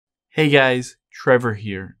Hey guys, Trevor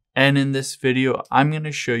here, and in this video I'm going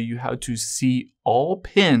to show you how to see all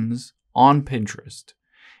pins on Pinterest.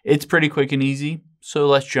 It's pretty quick and easy, so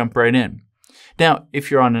let's jump right in. Now, if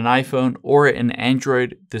you're on an iPhone or an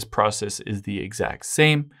Android, this process is the exact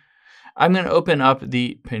same. I'm going to open up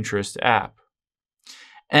the Pinterest app,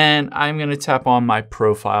 and I'm going to tap on my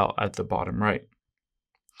profile at the bottom right.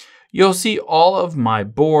 You'll see all of my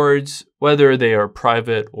boards, whether they are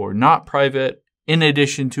private or not private, in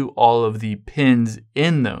addition to all of the pins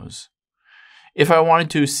in those. If I wanted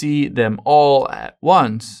to see them all at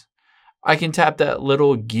once, I can tap that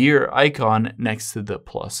little gear icon next to the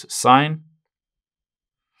plus sign.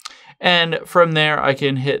 And from there, I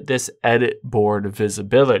can hit this edit board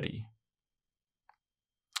visibility.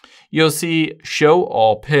 You'll see show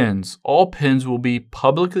all pins. All pins will be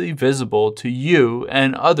publicly visible to you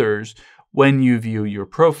and others when you view your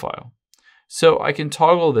profile. So I can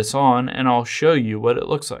toggle this on and I'll show you what it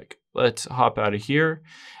looks like. Let's hop out of here.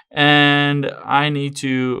 And I need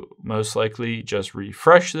to most likely just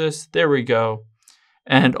refresh this. There we go.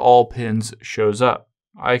 And all pins shows up.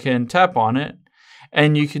 I can tap on it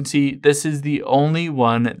and you can see this is the only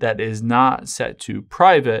one that is not set to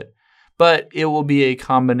private, but it will be a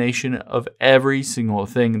combination of every single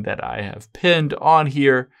thing that I have pinned on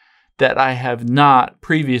here that I have not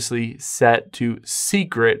previously set to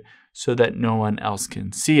secret so that no one else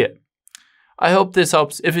can see it. I hope this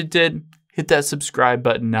helps. If it did, hit that subscribe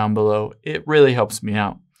button down below. It really helps me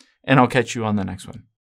out. And I'll catch you on the next one.